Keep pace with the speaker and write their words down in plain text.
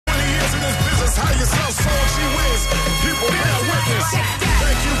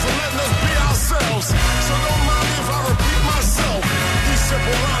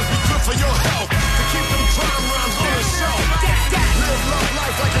mental health to keep them crime rhymes on the shelf. Live love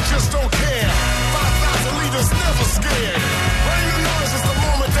life like you just don't care. 5,000 leaders never scared. Rain the noise is the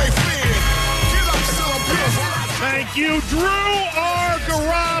moment they fear. Get up, still a beautiful. Thank you, Drew R.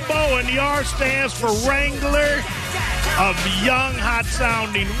 Garabo, and the R stands for Wrangler, of young,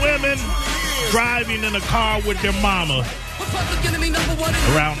 hot-sounding women driving in a car with their mama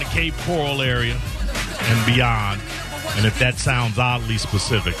around the Cape Coral area and beyond. And if that sounds oddly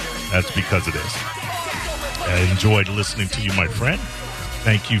specific, that's because it is. I enjoyed listening to you, my friend.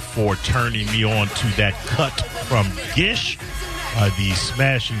 Thank you for turning me on to that cut from Gish, the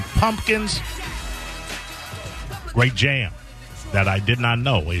Smashing Pumpkins. Great jam that I did not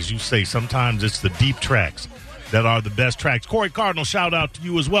know. As you say, sometimes it's the deep tracks that are the best tracks. Corey Cardinal, shout out to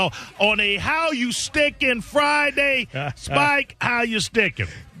you as well on a How You Stickin' Friday. Spike, how you sticking?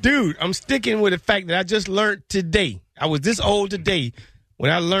 Dude, I'm sticking with the fact that I just learned today. I was this old today when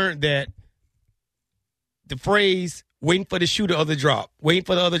I learned that the phrase waiting for the shoe to other drop, waiting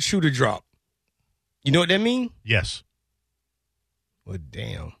for the other shoe to drop. You know what that mean? Yes. Well,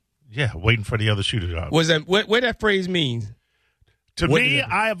 damn. Yeah, waiting for the other shoe to drop. Was that what that phrase means? To me,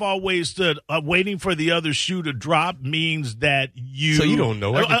 I have always stood waiting for the other shoe to drop means that you. So you don't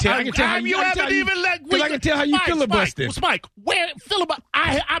know. I can tell how you filibustered. Spike, where filibuster?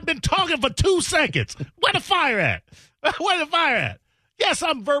 I've been talking for 2 seconds. Where the fire at? Where the fire at? Yes,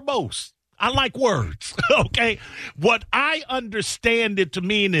 I'm verbose. I like words. Okay, what I understand it to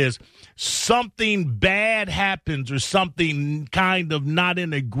mean is something bad happens or something kind of not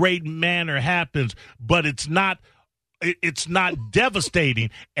in a great manner happens, but it's not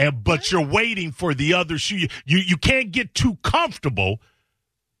devastating, but you're waiting for the other shoe. You can't get too comfortable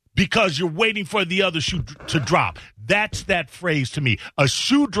because you're waiting for the other shoe to drop. That's that phrase to me. A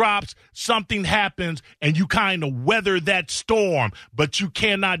shoe drops, something happens, and you kind of weather that storm, but you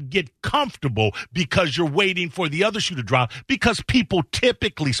cannot get comfortable because you're waiting for the other shoe to drop, because people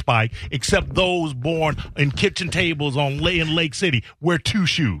typically, Spike, except those born in kitchen tables in Lake City, wear 2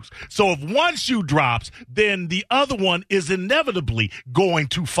 shoes. So if one shoe drops, then the other one is inevitably going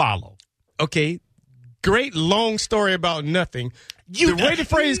to follow. Okay, great long story about nothing. Where the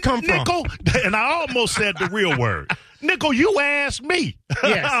phrase come from? Nickel, and I almost said the real word. Nickel, you asked me.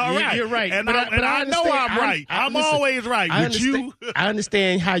 Yes, all right. You're right. And I know I'm right. I'm always right. I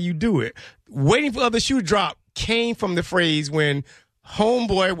understand how you do it. Waiting for other shoe drop came from the phrase when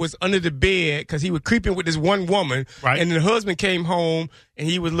homeboy was under the bed because he was creeping with this one woman, right? And the husband came home and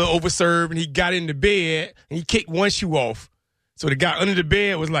he was a little overserved and he got in the bed and he kicked one shoe off. So the guy under the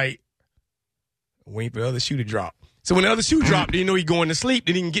bed was like, waiting for the other shoe to drop. So when the other shoe dropped, then you know he's going to sleep.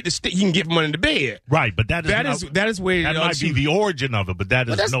 Then he can get he can get from under the bed. Right, but that is where that might be the origin of it. But that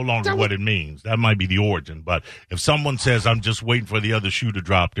is no longer what it means. That might be the origin. But if someone says I'm just waiting for the other shoe to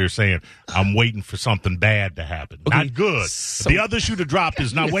drop, they're saying I'm waiting for something bad to happen. Okay. Not good. So, the other shoe to drop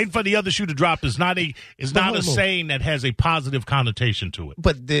is not waiting for the other shoe to drop. Is not a saying that has a positive connotation to it.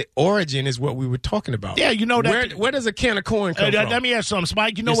 But the origin is what we were talking about. Yeah, you know that. Where does a can of corn come from? Let me ask something,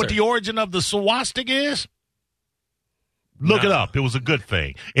 Spike. You know what the origin of the swastika is? Look it up. It was a good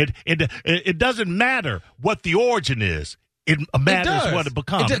thing. It doesn't matter what the origin is. It matters what it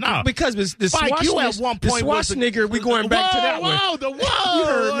becomes. Because the Schwarzenegger, we're going back to that one.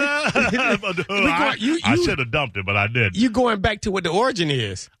 I should have dumped it, but I didn't. You're going back to what the origin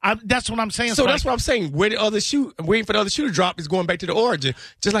is. That's what I'm saying. So that's what I'm saying. Where the other shoe, waiting for the other shoe to drop is going back to the origin.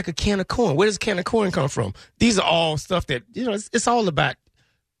 Just like a can of corn. Where does a can of corn come from? These are all stuff that, it's all about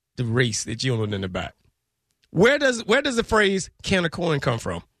the race that you don't know nothing about. Where does the phrase can of corn come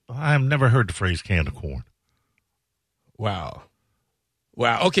from? I've never heard the phrase can of corn. Wow.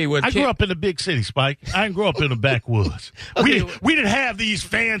 Okay. Well, I grew up in a big city, Spike. I didn't grow up in the backwoods. Okay. We didn't have these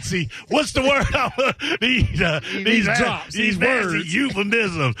fancy, what's the word? these drops, these words,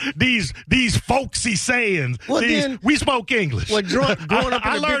 euphemisms, these folksy sayings. Well, we spoke English. Well, growing up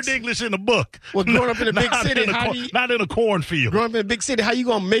I learned English in a book. Well, growing up in a big city, not in a cornfield. Growing up in a big city, how you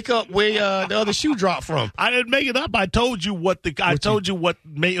gonna make up where the other shoe dropped from? I didn't make it up. I told you what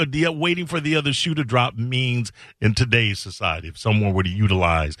waiting for the other shoe to drop means in today's society. If someone were to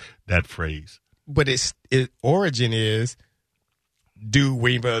utilize that phrase. But its origin is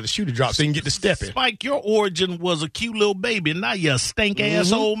waiting for the shoe to drop so you can get to stepping. Spike, your origin was a cute little baby, and now you're a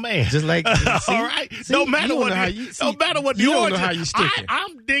stank-ass old man. Just like, all right? No matter what the origin. Don't know how you sticking.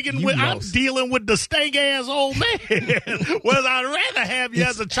 I'm dealing with the stank-ass old man. Well, I'd rather have you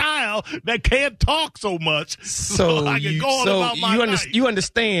as a child that can't talk so much so I can go on about my life. You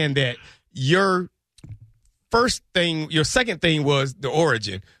understand that your second thing was the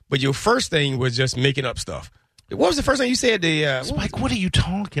origin, but your first thing was just making up stuff. What was the first thing you said? Spike, what are you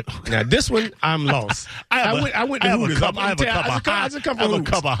talking? Now this one, I'm lost. I went to Hooters. I have a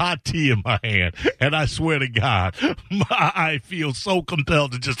cup of hot tea in my hand, and I swear to God, I feel so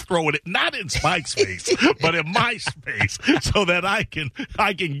compelled to just throw it, not in Spike's face, but in my face, so that I can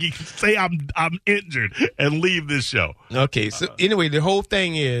say I'm injured and leave this show. Okay, so anyway, the whole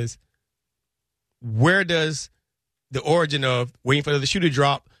thing is, where does the origin of waiting for the shoe to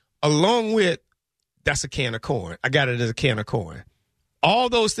drop, along with that's a can of corn. I got it as a can of corn. All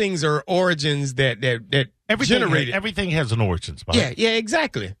those things are origins that generated. Everything has an origin, Spike. Yeah,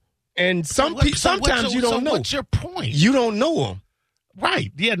 exactly. And sometimes you don't know. What's your point? You don't know them.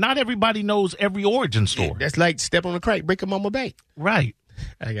 Right. Yeah, not everybody knows every origin story. Yeah, that's like step on the crack, break a mama back. Right.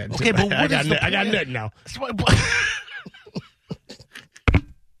 I got okay, but I got nothing now.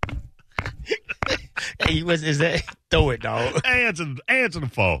 Hey, is that? Throw it, dog. Answer the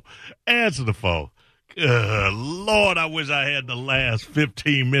phone. Answer the phone. Lord, I wish I had the last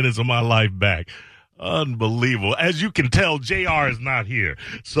 15 minutes of my life back. Unbelievable. As you can tell, JR is not here.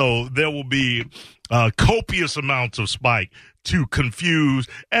 So there will be copious amounts of Spike to confuse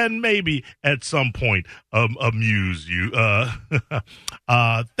and maybe at some point amuse you.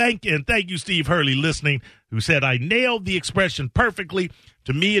 Thank you, Steve Hurley, listening, who said, I nailed the expression perfectly.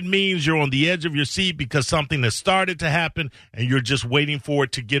 To me, it means you're on the edge of your seat because something has started to happen and you're just waiting for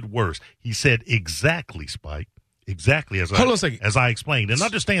it to get worse. He said, exactly, Spike. Exactly as I explained. And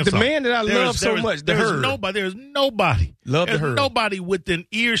understand the something. man that I love so much, there's nobody within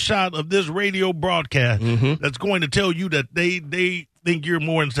earshot of this radio broadcast that's going to tell you that they think you're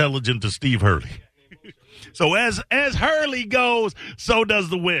more intelligent than Steve Hurley. So as Hurley goes, so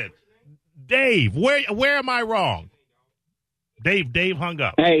does the wind. Dave, where am I wrong? Dave hung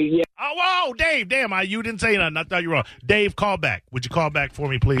up. Hey, yeah. Oh, whoa, Dave, damn, you didn't say nothing. I thought you were wrong. Dave, call back. Would you call back for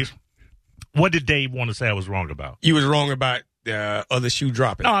me, please? What did Dave want to say I was wrong about? You was wrong about the other shoe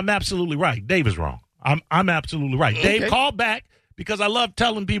dropping. No, I'm absolutely right. Dave is wrong. I'm absolutely right. Okay. Dave, call back because I love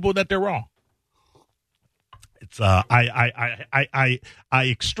telling people that they're wrong. It's I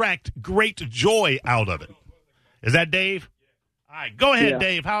extract great joy out of it. Is that Dave? All right, go ahead,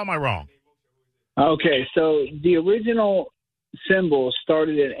 Dave. How am I wrong? Okay, so the original symbol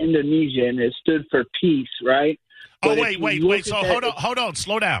started in Indonesia and it stood for peace, right? But wait. So hold on,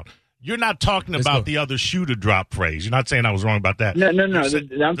 slow down. You're not talking about the other shoe to drop phrase. You're not saying I was wrong about that. No.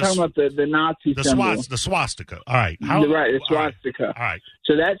 I'm talking about the Nazi symbol. The swastika. All right. Right, the swastika. All right.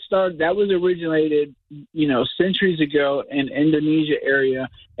 So that was originated, centuries ago in Indonesia area,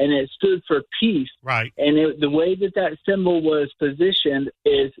 and it stood for peace. Right. And the way that symbol was positioned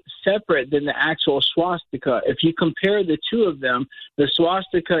is separate than the actual swastika. If you compare the two of them, the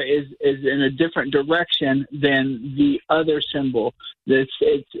swastika is in a different direction than the other symbol.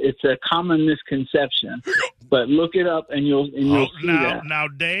 It's a common misconception, but look it up and you'll see that. Now,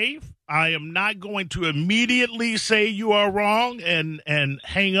 Dave, I am not going to immediately say you are wrong and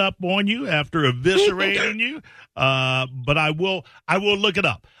hang up on you after eviscerating you, but I will look it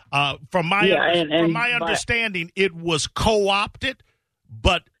up. From my understanding, it was co-opted,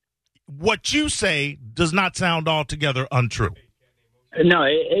 but what you say does not sound altogether untrue. No,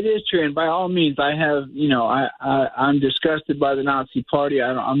 it is true, and by all means, I have. I'm disgusted by the Nazi Party.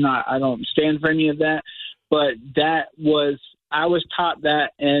 I don't stand for any of that. But I was taught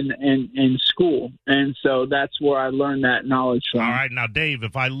that in school, and so that's where I learned that knowledge from. All right, now, Dave,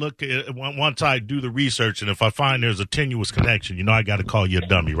 if I look at once I do the research, and if I find there's a tenuous connection, I got to call you a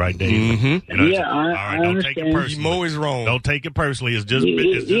dummy, right, Dave? Mm-hmm. All right, don't take it personally. Mo is wrong. Don't take it personally. It's just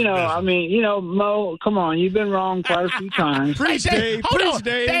Mo, come on, you've been wrong quite a few times. Preach, Dave.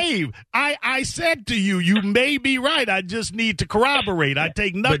 Dave, I said to you, you may be right. I just need to corroborate. I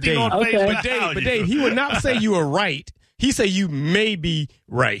take nothing on face value. But Dave, he would not say you are right. He say you may be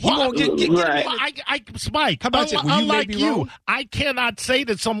right. He won't get right. Spike, how about unlike you, I cannot say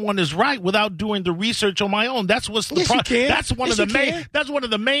that someone is right without doing the research on my own. That's what's the problem. That's one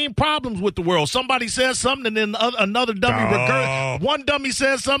of the main problems with the world. Somebody says something and then another dummy one dummy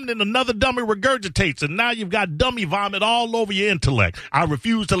says something and another dummy regurgitates, and now you've got dummy vomit all over your intellect. I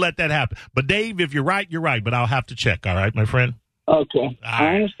refuse to let that happen. But Dave, if you're right, you're right. But I'll have to check. All right, my friend. Okay,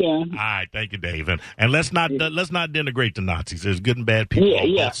 I understand. All right, thank you, Dave. And let's not denigrate the Nazis. There's good and bad people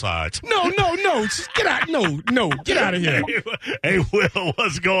on both sides. No. Get out. No. Get out of here. Hey, Will,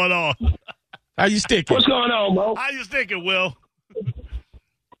 what's going on? How you sticking? What's going on, Mo? How you sticking, Will?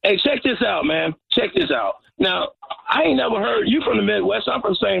 Hey, check this out, man. Check this out. Now, I ain't never heard you from the Midwest. I'm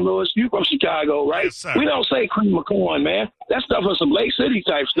from St. Louis. You from Chicago, right? Yes, sir. We don't say cream of corn, man. That stuff is some Lake City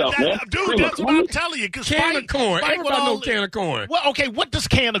type stuff, man. Dude, that's what I'm telling you. Can of corn. Everybody knows can of corn. Well, okay, what does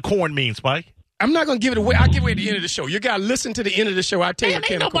can of corn mean, Spike? I'm not going to give it away. I'll give it away at the end of the show. You got to listen to the end of the show. I tell you, Man,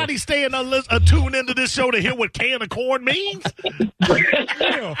 ain't nobody staying tuned into this show to hear what can of corn means.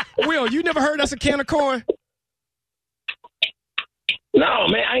 Will, you never heard that's a can of corn? No,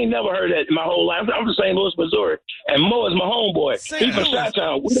 man, I ain't never heard that in my whole life. I'm from St. Louis, Missouri, and Mo is my homeboy. He's from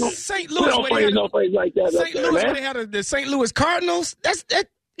Chi-Town. We don't phrase no phrase like that St. up Louis, there, when man. they had the St. Louis Cardinals,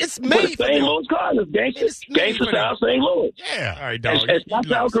 it's For made the for St. them. Louis Cardinals, gangster for South them. St. Louis. Yeah. All right, dog. As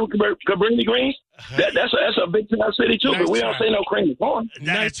Chi-Town Cabrini Green, that's a big town city too. Nice But we don't try. say no cream of corn.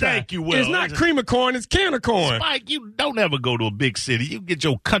 Nice try. Thank you, Will. It's not cream of corn, it's can of corn. Spike, you don't ever go to a big city. You get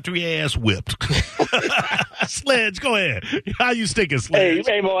your country ass whipped. Sledge, go ahead. How you sticking, Sledge?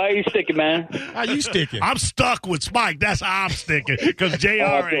 Hey, Mo, how you sticking, man? How you sticking? I'm stuck with Spike. That's how I'm sticking. Because JR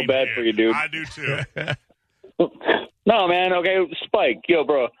I feel ain't bad here. for you, dude. I do too. No, man. Okay, Spike, yo,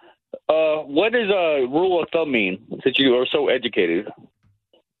 bro. What does rule of thumb mean? Since you are so educated.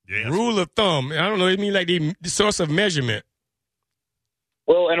 Yes. Rule of thumb. I don't know. It means like the source of measurement.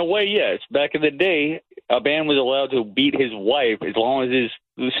 Well, in a way, yes. Back in the day, a man was allowed to beat his wife as long as his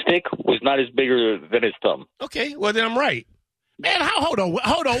stick was not as bigger than his thumb. Okay, well then I'm right. Man, hold on,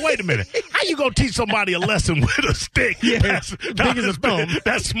 wait a minute. How you gonna teach somebody a lesson with a stick? Yeah, that's big as a thumb.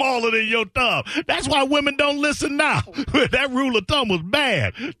 That's smaller than your thumb. That's why women don't listen now. That rule of thumb was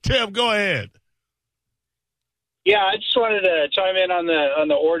bad. Tim, go ahead. Yeah, I just wanted to chime in on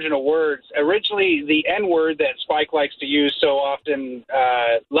the origin of words. Originally, the N-word that Spike likes to use so often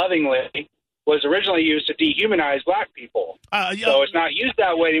lovingly was originally used to dehumanize black people. So it's not used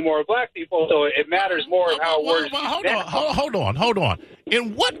that way anymore with black people, so it matters more of how words Hold on.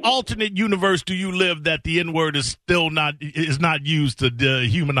 In what alternate universe do you live that the N-word is still not used to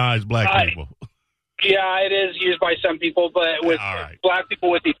dehumanize black people? Yeah, it is used by some people, but with black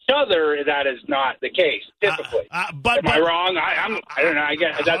people with each other, that is not the case, typically. Am I wrong? I don't know. I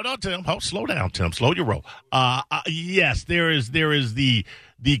guess Hold on, Tim. Slow down, Tim. Slow your roll. Yes, there is the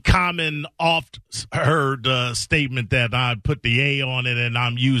common oft heard statement that I put the A on it and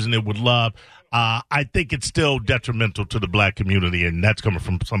I'm using it with love. I think it's still detrimental to the black community, and that's coming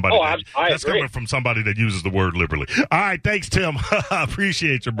from somebody. That's agree. coming from somebody that uses the word liberally. All right, thanks, Tim.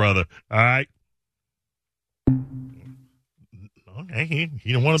 Appreciate you, brother. All right. Okay,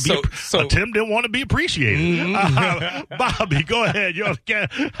 he don't want to be. Tim didn't want to be appreciated. Mm-hmm. Bobby, go ahead. You're on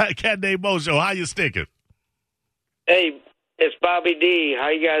the Cat Day Mo Show. How you sticking? Hey, it's Bobby D. How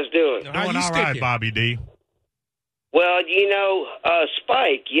you guys doing? Doing all right, Bobby D. Well,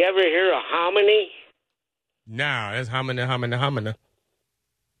 Spike, you ever hear of hominy? Nah, that's homina.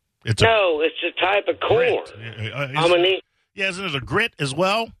 It's a type of corn. Hominy. Yeah, isn't it a grit as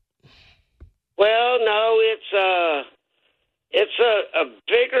well? Well, no, it's a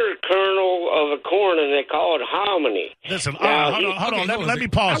bigger kernel of a corn, and they call it hominy. Listen, hold on. Let me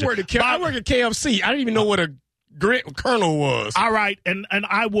pause. I work at KFC. I didn't even know what a kernel was. All right, and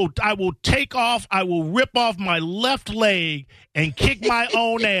I will rip off my left leg and kick my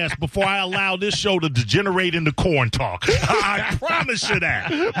own ass before I allow this show to degenerate into corn talk. I promise you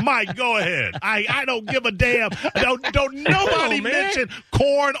that. Mike, go ahead. I don't give a damn. Don't nobody mention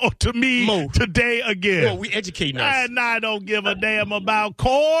corn to me today again. Well, we educating us. And I don't give a damn about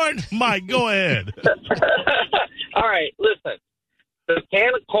corn. Mike, go ahead. All right, listen. The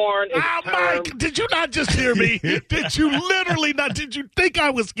can of corn is Mike, did you not just hear me? Did you literally not? Did you think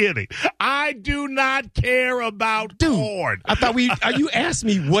I was kidding? I do not care about corn. I thought you asked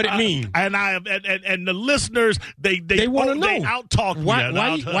me what it means. And and the listeners, they want to know. They out-talk me.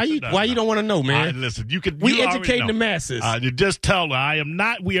 Why you don't want to know, man? Listen, we educating the masses. You just tell her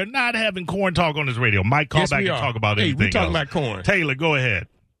we are not having corn talk on this radio. Mike, call back and talk about anything we talking else. about corn. Taylor, go ahead.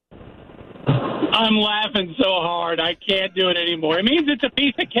 I'm laughing so hard I can't do it anymore. It means it's a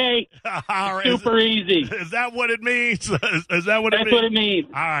piece of cake. Super easy. Is that what it means? Is that what it means? That's what it means.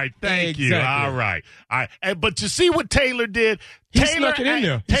 All right, thank you. All right. But you see what Taylor did? He snuck it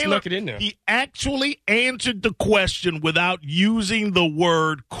in there. He actually answered the question without using the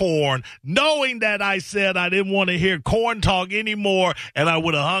word corn, knowing that I said I didn't want to hear corn talk anymore, and I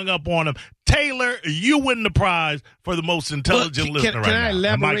would have hung up on him. Taylor, you win the prize for the most intelligent listener right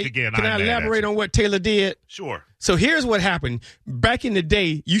now. Can I elaborate on what Taylor did? Sure. So here's what happened. Back in the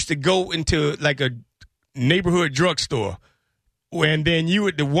day, used to go into like a neighborhood drugstore, and then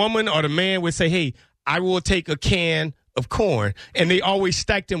the woman or the man would say, "Hey, I will take a can of corn," and they always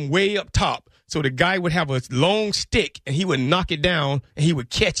stacked them way up top. So the guy would have a long stick, and he would knock it down, and he would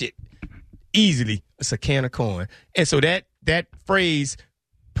catch it easily. It's a can of corn, and so that phrase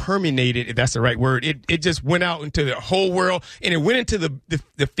permeated, if that's the right word. It just went out into the whole world, and it went into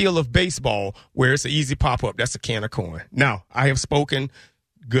the field of baseball where it's an easy pop up. That's a can of corn. Now I have spoken.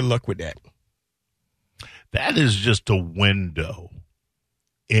 Good luck with that. That is just a window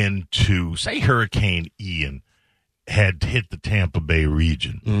into, say, Hurricane Ian had hit the Tampa Bay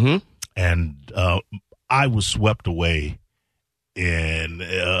region, and I was swept away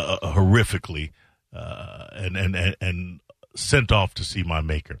horrifically, and sent off to see my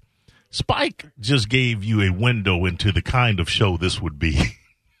maker. Spike just gave you a window into the kind of show this would be.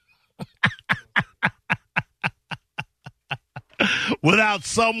 Without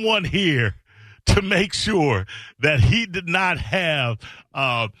someone here to make sure that he did not have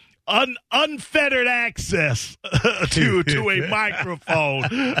unfettered access to a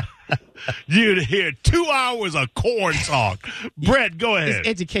microphone, you'd hear 2 hours of corn talk. Brett, go ahead. It's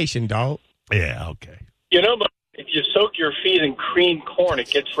education, dog. Yeah, okay. You know, but if you soak your feet in creamed corn, it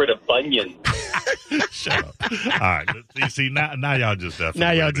gets rid of bunions. Shut up. All right. You see, now y'all just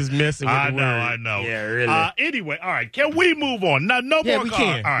now y'all just messing with the word. I know. Yeah, really. Anyway, all right. Can we move on? No more. We call.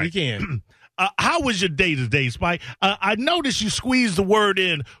 can. All right. We can. How was your day today, Spike? I noticed you squeezed the word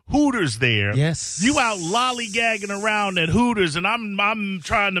in Hooters there. Yes. You out lollygagging around at Hooters, and I'm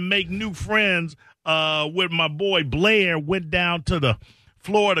trying to make new friends with my boy Blair. Went down to the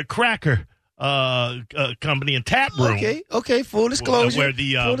Florida Cracker company and tap room. Okay. Full disclosure. Where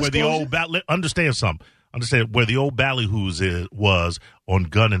the old understand where the old Ballyhoo's was on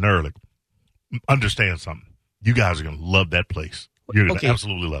Gunn and Ehrlich. Understand something. You guys are gonna love that place. You're gonna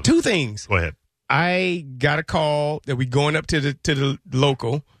absolutely love it. Two things. Go ahead. I got a call that we going up to the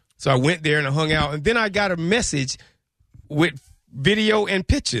local, so I went there and I hung out, and then I got a message with video and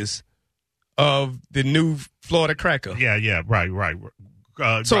pictures of the new Florida Cracker. Yeah, right.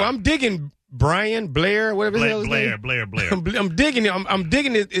 So right. I'm digging Blair, whatever his name. Blair. I'm digging him. I'm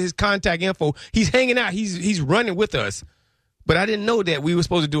digging his contact info. He's hanging out. He's running with us, but I didn't know that we were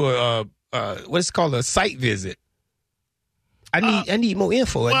supposed to do what's called a site visit. I need more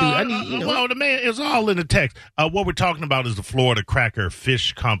info. I need. Well, the man, it's all in the text. What we're talking about is the Florida Cracker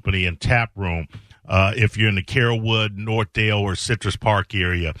Fish Company and Tap Room. If you're in the Carrollwood, Northdale, or Citrus Park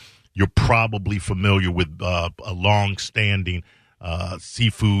area, you're probably familiar with a long-standing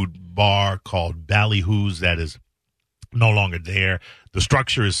seafood bar called Ballyhoo's that is no longer there. The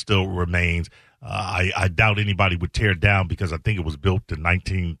structure still remains. I doubt anybody would tear it down because I think it was built in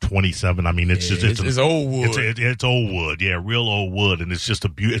 1927. I mean, it's old wood. It's old wood, yeah, real old wood, and it's just a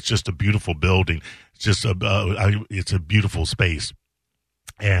beautiful building. It's just it's a beautiful space.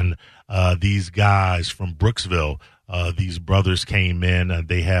 And these guys from Brooksville, these brothers came in, and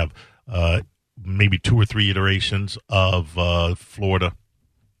they have maybe 2 or 3 iterations of Florida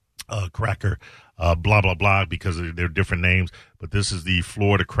Cracker. Blah, blah, blah, because they're different names. But this is the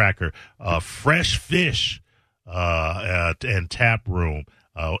Florida Cracker Fresh Fish and Tap Room.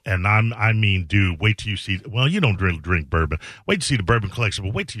 And I mean, dude, wait till you see. Well, you don't drink bourbon. Wait to see the bourbon collection,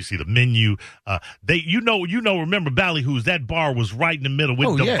 but wait till you see the menu. Remember Ballyhoo's? That bar was right in the middle.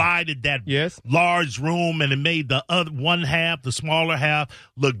 It divided that large room, and it made the other one half, the smaller half,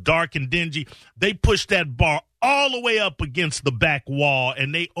 look dark and dingy. They pushed that bar all the way up against the back wall,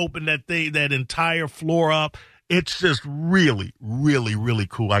 and they opened that entire floor up. It's just really, really, really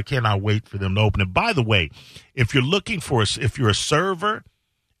cool. I cannot wait for them to open it. By the way, if you're a server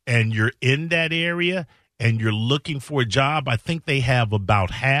and you're in that area and you're looking for a job, I think they have about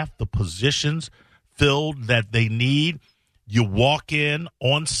half the positions filled that they need. You walk in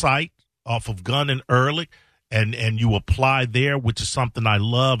on site off of Gunn and Ehrlich, and you apply there, which is something I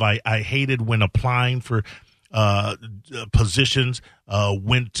love. I hated when applying for positions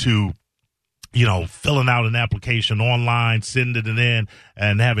went to, filling out an application online, sending it in,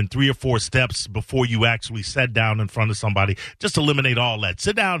 and having 3 or 4 steps before you actually sat down in front of somebody. Just eliminate all that.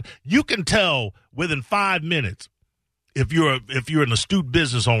 Sit down. You can tell within 5 minutes if you're an astute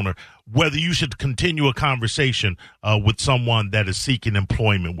business owner whether you should continue a conversation with someone that is seeking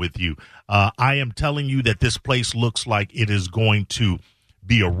employment with you. I am telling you that this place looks like it is going to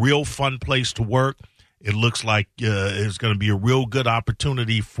be a real fun place to work. It looks like it's going to be a real good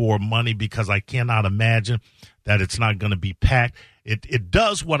opportunity for money because I cannot imagine that it's not going to be packed. It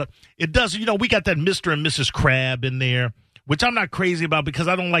does what it does. We got that Mr. and Mrs. Crab in there, which I'm not crazy about because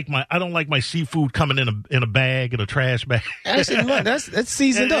I don't like my seafood coming in a bag, in a trash bag. Actually, that's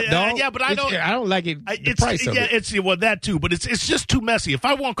seasoned up, dog. Yeah, but I don't like it. The price of it. It's that too, but it's just too messy. If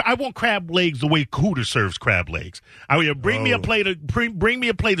I want crab legs the way Hooters serves crab legs. I mean, bring me a plate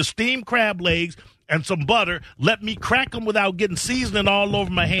of steamed crab legs and some butter. Let me crack them without getting seasoning all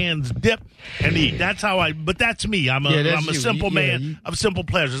over my hands. Dip and eat. That's how but that's me. I'm a simple man of simple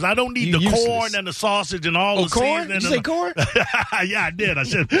pleasures. I don't need the corn and the sausage and all the corn? seasoning. Did you say corn? Yeah, I did. I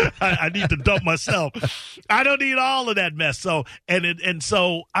said I need to dump myself. I don't need all of that mess. So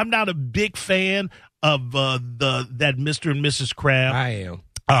so I'm not a big fan of that Mr. and Mrs. Crab? I am.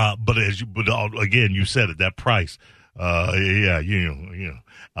 But again, you said it, that price. Yeah, you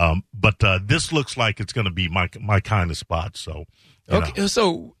know. But this looks like it's going to be my kind of spot. So, okay.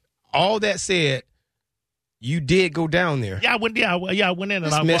 So all that said, you did go down there. Yeah, I went. I went in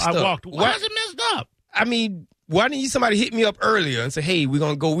and I walked. Why is it messed up? I mean, why didn't somebody hit me up earlier and say, "Hey, we're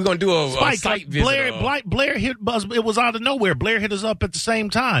gonna do a site visit"? Blair hit us. It was out of nowhere. Blair hit us up at the same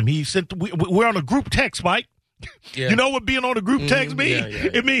time. He sent. We're on a group text, Mike. Yeah. You know what being on a group text means?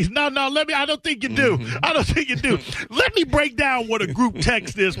 Yeah. It means no. I don't think you do. I don't think you do. Let me break down what a group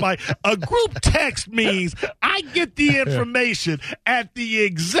text is, Mike. A group text means I get the information at the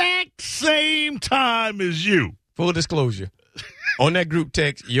exact same time as you. Full disclosure. On that group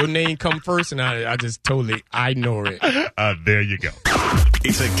text, your name come first, and I just totally ignore it. There you go.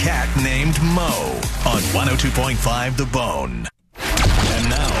 It's a cat named Mo on 102.5 The Bone. And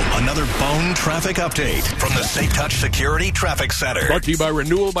now, another Bone traffic update from the Safe Touch Security Traffic Center. Brought to you by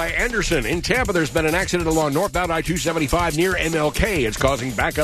Renewal by Anderson. In Tampa, there's been an accident along northbound I-275 near MLK. It's causing backup